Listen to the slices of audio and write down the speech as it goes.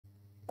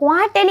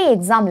Quarterly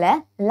எக்ஸாம்ல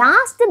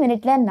last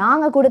மினிட்ல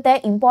நாங்க கொடுத்த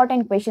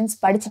இம்பார்ட்டன்ட் क्वेश्चंस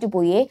படிச்சிட்டு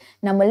போயே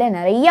நம்மள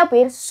நிறைய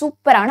பேர்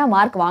சூப்பரான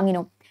மார்க்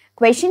வாங்கினோம்.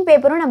 क्वेश्चन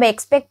பேப்பரும் நம்ம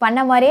எக்ஸ்பெக்ட் பண்ண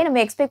மாதிரியே நம்ம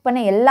எக்ஸ்பெக்ட்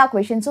பண்ண எல்லா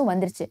क्वेश्चंसும்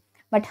வந்துருச்சு.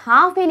 பட்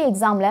ஹாஃப் இயர்லி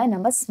எக்ஸாம்ல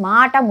நம்ம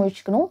ஸ்மார்ட்டா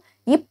முடிச்சுக்கணும்.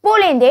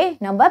 இப்போலேந்தே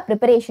நம்ம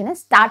ப்ரிப்பரேஷனை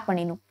ஸ்டார்ட்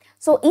பண்ணிடணும்.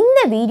 ஸோ இந்த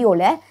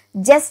வீடியோல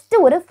ஜஸ்ட்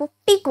ஒரு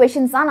 50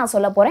 क्वेश्चंस தான் நான்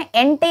சொல்ல போறேன்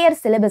என்டையர்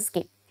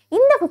சிலபஸ்க்கே.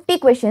 இந்த 50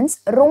 क्वेश्चंस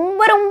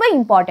ரொம்ப ரொம்ப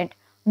important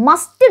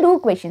must do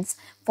questions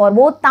for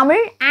both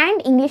Tamil and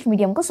English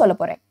medium க்கு சொல்ல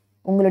போறேன்.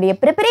 உங்களுடைய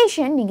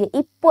ப்ரிப்பரேஷன் நீங்க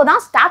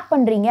இப்போதான் ஸ்டார்ட்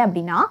பண்றீங்க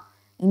அப்படின்னா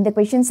இந்த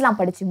क्वेश्चंसலாம்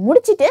படிச்சு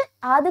முடிச்சிட்டு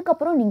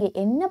அதுக்கப்புறம் நீங்க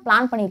என்ன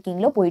பிளான்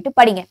பண்ணிருக்கீங்களோ போயிட்டு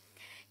படிங்க.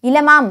 இல்ல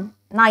மேம்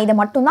நான் இதை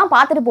மட்டும் தான்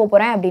பார்த்துட்டு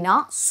போறேன் அப்படின்னா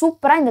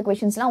சூப்பரா இந்த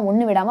क्वेश्चंसலாம்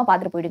ஒண்ணு விடாம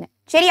பார்த்துட்டு போயிடுங்க.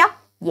 சரியா?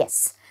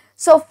 எஸ்.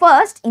 ஸோ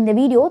ஃபர்ஸ்ட் இந்த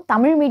வீடியோ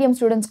தமிழ் மீடியம்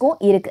ஸ்டூடெண்ட்ஸ்க்கும்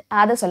இருக்கு,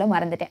 அதை சொல்ல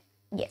மறந்துட்டேன்.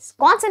 எஸ்,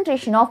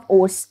 கான்சென்ட்ரேஷன் ஆஃப்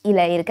ஓர்ஸ்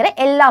இதில் இருக்கிற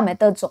எல்லா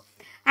மெத்தட்ஸும்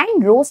and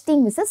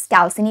roasting versus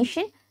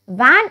calcination,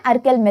 Van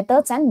Arkel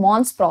methods and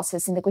Mons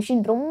process. இந்த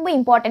கொஸ்டின் ரொம்ப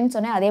இம்பார்ட்டன்ட்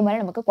சொன்னேன். அதே மாதிரி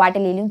நமக்கு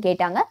குவார்டர்லியும்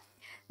கேட்டாங்க.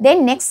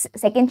 தென் நெக்ஸ்ட்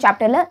செகண்ட்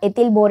சாப்டர்ல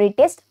ethyl borate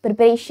test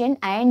preparation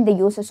and the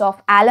uses of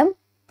Alam.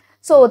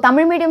 So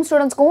Tamil medium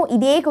ஸ்டூடெண்ட்ஸ்க்கும்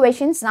இதே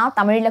கொஸ்டின்ஸ் நான்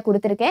தமிழில்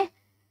கொடுத்துருக்கேன்.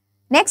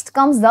 நெக்ஸ்ட்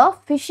கம்ஸ் த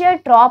ஃபிஷர்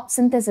ட்ராப்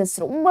சிந்தசிஸ்,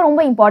 ரொம்ப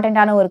ரொம்ப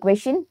இம்பார்ட்டண்ட்டான ஒரு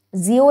question.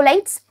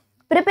 Zeolites,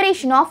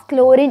 preparation of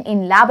chlorine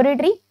in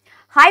laboratory,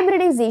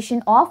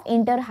 hybridisation of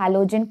inter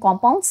halogen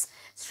compounds,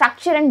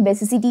 structure and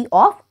basicity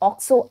of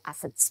ஆக்சோ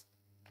acids.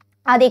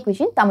 அதே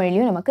question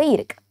தமிழ்லையும் நமக்கு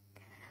இருக்கு.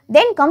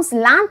 தென் கம்ஸ்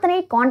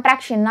லாந்தனைட்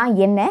கான்ட்ராக்ஷன்னா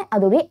என்ன,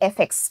 அதோடைய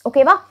எஃபெக்ட்ஸ்.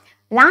 ஓகேவா?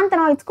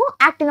 லாந்தனாய்ட்ஸ்க்கும்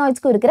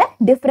ஆக்டினாய்ட்ஸ்க்கும் இருக்கிற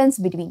difference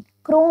between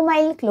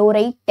chromyl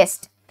chloride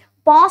test,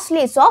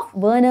 பாஸ்லேஸ் of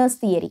வெர்னர்ஸ்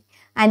theory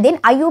and then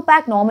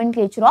IUPAC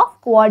nomenclature of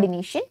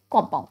coordination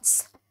compounds.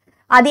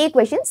 அதே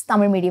questions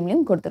Tamil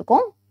மீடியம்லையும்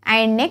கொடுத்துருக்கோம்.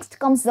 And next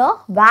comes the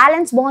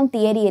valence bond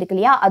theory இருக்கு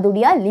இல்லையா,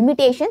 அதோடைய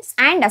லிமிடேஷன்ஸ்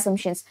அண்ட்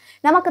அசம்ஷன்ஸ்.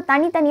 நமக்கு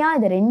தனித்தனியாக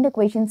இது 2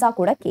 கொஸ்டின்ஸாக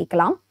கூட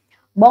கேட்கலாம்.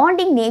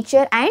 Bonding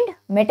nature and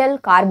metal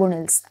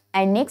carbonyls.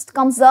 And next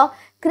comes the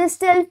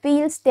crystal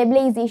field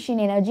stabilization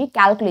energy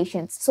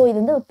calculations. So இது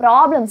வந்து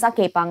problems ஆ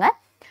கேட்பாங்க.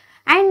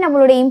 And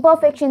நம்மளுடைய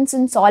imperfections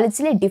in solids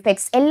ல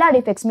defects, எல்லா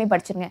defectsமே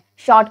படிச்சிருங்க.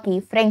 Short key,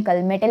 Frenkel,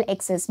 metal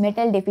excess,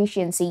 metal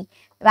deficiency,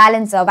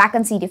 valence,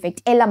 vacancy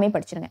defect எல்லாமே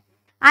படிச்சிருங்க.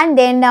 And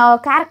then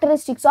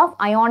characteristics of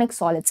ionic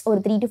solids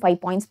ஒரு 3 to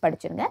 5 points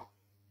படிச்சிருங்க.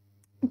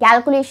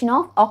 Calculation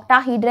of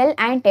octahedral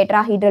and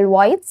tetrahedral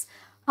voids,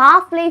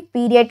 half-life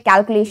period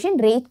calculation,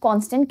 rate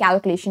constant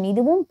calculation.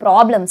 இதுவும்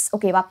problems.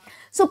 ஓகேவா?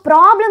 So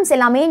problems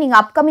எல்லாமே நீங்கள்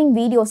upcoming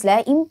வீடியோஸில்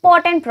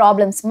important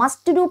problems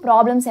must do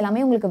problems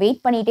எல்லாமே உங்களுக்கு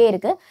wait பண்ணிகிட்டே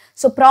இருக்குது.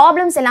 ஸோ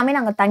ப்ராப்ளம்ஸ் எல்லாமே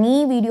நாங்கள் தனி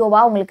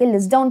வீடியோவாக உங்களுக்கு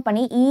லிஸ்ட் டவுன்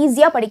பண்ணி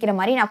ஈஸியாக படிக்கிற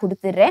மாதிரி நான்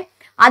கொடுத்துட்றேன்.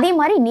 அதே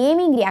மாதிரி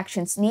நேமிங்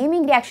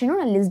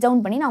ரியாக்ஷனும் நான் லிஸ்ட்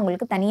டவுன் பண்ணி நான்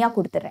உங்களுக்கு தனியாக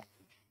கொடுத்துட்றேன்.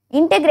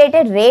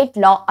 இன்டெகிரேட்டட் ரேட்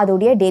லா,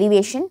 அதோடைய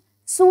derivation,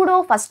 pseudo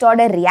first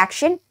order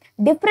reaction,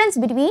 difference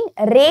between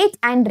rate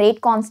and rate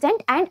constant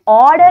and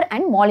order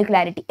and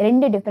molecularity,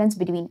 ரெண்டு difference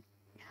between.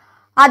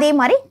 அதே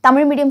மாதிரி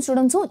தமிழ் மீடியம்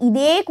ஸ்டூடெண்ட்ஸும்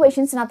இதே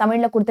கொஸ்டின்ஸ் நான்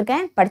தமிழில்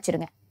கொடுத்துருக்கேன்,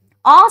 படிச்சிருங்க.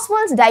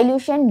 ஆஸ்வால்ட்ஸ்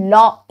டைல்யூஷன்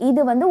லா,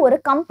 இது வந்து ஒரு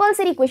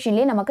கம்பல்சரி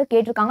கொஸ்டின்லேயே நமக்கு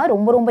கேட்டிருக்காங்க,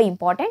 ரொம்ப ரொம்ப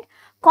important.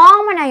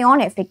 Common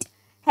ion effect,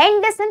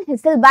 Henderson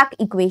ஹிசல்பேக்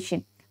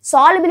equation,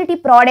 solubility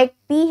product,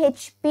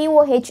 pH,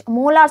 pOH,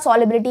 molar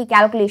solubility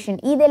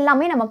calculation, இது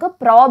எல்லாமே நமக்கு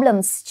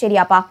ப்ராப்ளம்ஸ்.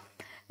 சரியாப்பா?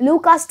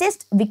 லூகாஸ்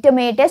டெஸ்ட்,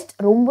 விக்டமே டெஸ்ட்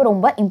ரொம்ப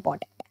ரொம்ப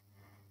important.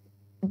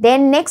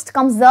 Then next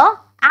comes the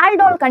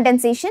aldol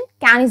condensation,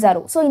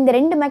 canizaro. So இந்த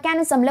ரெண்டு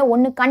மெக்கானிசம்ல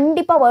ஒன்று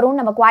கண்டிப்பாக வரும்,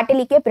 நம்ம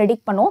குவார்டர்லிக்கே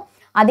ப்ரெடிக்ட் பண்ணோம்.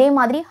 அதே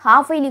மாதிரி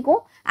ஹாஃப்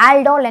இயர்லிக்கும்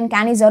aldol and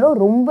canizaro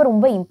ரொம்ப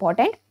ரொம்ப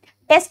important.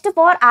 Test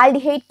for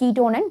aldehyde,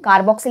 ketone and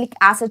carboxylic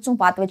ஆசிட்ஸும்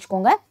பார்த்து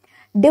வச்சுக்கோங்க.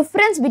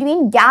 Difference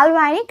between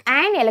galvanic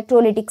and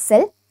electrolytic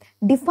cell,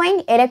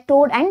 defined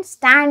electrode and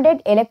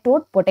standard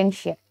electrode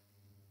potential.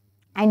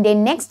 And then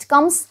next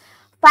comes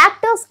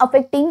factors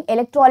affecting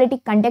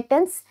electrolytic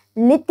conductance,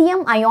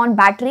 lithium ion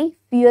battery,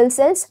 fuel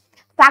cells,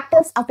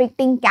 factors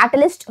affecting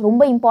catalyst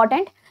ரொம்ப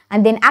important.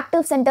 And then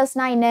active centers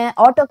na என்ன,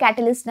 auto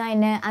catalyst na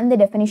என்ன, அந்த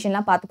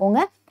definitionலாம்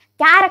பார்த்துக்கோங்க.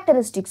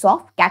 Characteristics of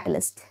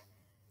catalyst.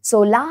 So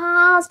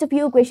last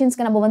few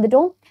questionsக்கு நம்ம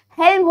வந்துட்டோம்.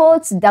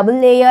 Helmholtz double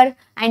layer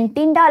and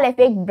Tyndall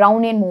effect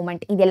Brownian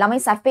movement, இது எல்லாமே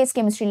surface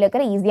chemistryல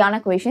இருக்கிற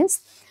ஈஸியான questions.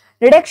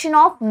 Reduction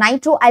of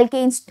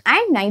nitroalkanes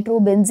and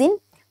nitrobenzene,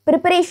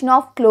 preparation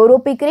of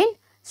chloropicrin,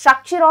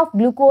 structure of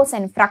glucose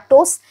and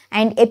fructose,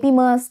 and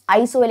epimers,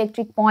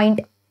 isoelectric point.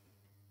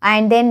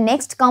 And then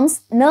next comes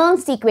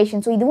Nernst equation.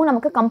 So இதுவும்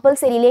நமக்கு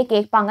கம்பல்சரியிலே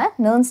கேட்பாங்க,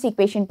 Nernst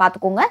equation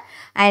பார்த்துக்கோங்க.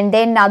 And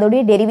then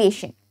அதோடைய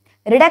derivation,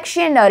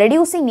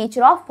 reducing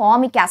nature of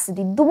formic acid,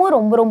 இதுவும்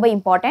ரொம்ப ரொம்ப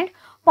important.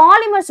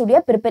 Polymers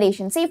உடைய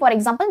preparation, say for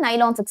example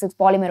nylon 6,6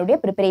 polymer உடைய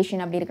preparation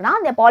அப்படி இருக்குன்னா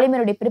அந்த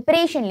polymer உடைய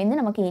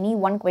preparationலேருந்து நமக்கு any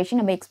one question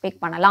நம்ம expect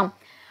பண்ணலாம்.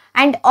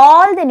 And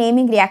all the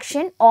naming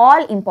reaction,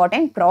 all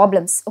important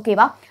problems.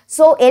 ஓகேவா?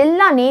 ஸோ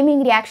எல்லா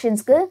நேமிங்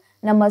ரியாக்ஷன்ஸ்க்கு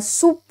நம்ம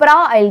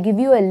சூப்பராக I'll give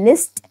you a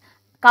list,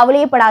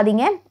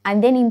 கவலையப்படாதீங்க. And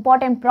then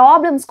important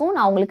ப்ராப்ளம்ஸ்க்கும்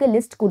நான் உங்களுக்கு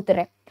லிஸ்ட்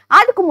கொடுத்துட்றேன்.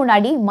 அதுக்கு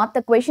முன்னாடி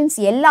மற்ற கொஷின்ஸ்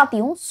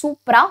எல்லாத்தையும்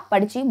சூப்பராக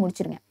படித்து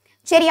முடிச்சிருங்க.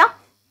 சரியா?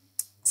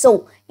 ஸோ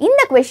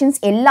இந்த கொஷின்ஸ்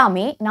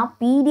எல்லாமே நான்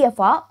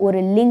பிடிஎஃபாக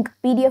ஒரு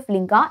பிடிஎஃப்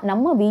லிங்காக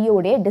நம்ம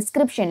வீடியோடைய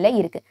டிஸ்கிரிப்ஷனில்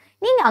இருக்குது.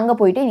 நீங்கள் அங்கே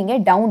போயிட்டு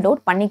நீங்கள்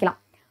டவுன்லோட் பண்ணிக்கலாம்.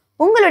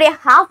 உங்களுடைய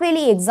half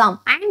yearly exam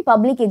and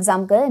public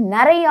எக்ஸாமுக்கு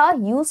நிறையா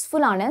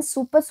யூஸ்ஃபுல்லான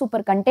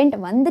சூப்பர் கண்டென்ட்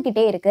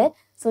வந்துக்கிட்டே இருக்குது.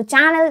 ஸோ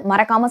சேனல்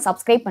மறக்காமல்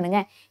சப்ஸ்கிரைப்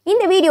பண்ணுங்கள்.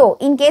 இந்த வீடியோ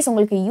இன்கேஸ்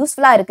உங்களுக்கு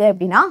யூஸ்ஃபுல்லாக இருக்குது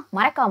அப்படின்னா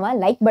மறக்காமல்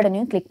லைக்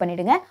பட்டனையும் கிளிக்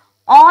பண்ணிவிடுங்க.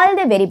 All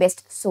the very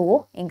best. So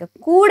எங்கள்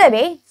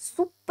கூடவே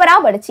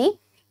சூப்பராக படித்து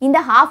இந்த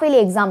ஹாஃப்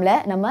இயர்லி எக்ஸாமில்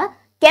நம்ம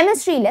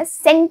கெமிஸ்ட்ரியில்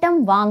சென்டம்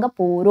வாங்க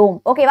போகிறோம்.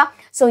 ஓகேவா?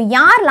 ஸோ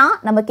யாரெல்லாம்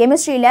நம்ம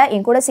கெமிஸ்ட்ரியில்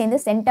என் கூட சேர்ந்து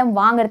சென்டம்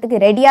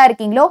வாங்குறதுக்கு ரெடியாக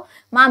இருக்கீங்களோ,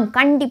 மேம்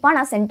கண்டிப்பாக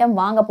நான் சென்டம்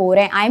வாங்க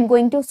போகிறேன், I am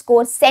going to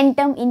score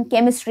centum in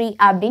chemistry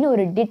அப்படின்னு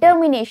ஒரு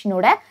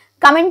டிட்டர்மினேஷனோட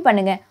கமெண்ட்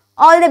பண்ணுங்கள்.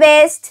 All the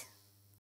best.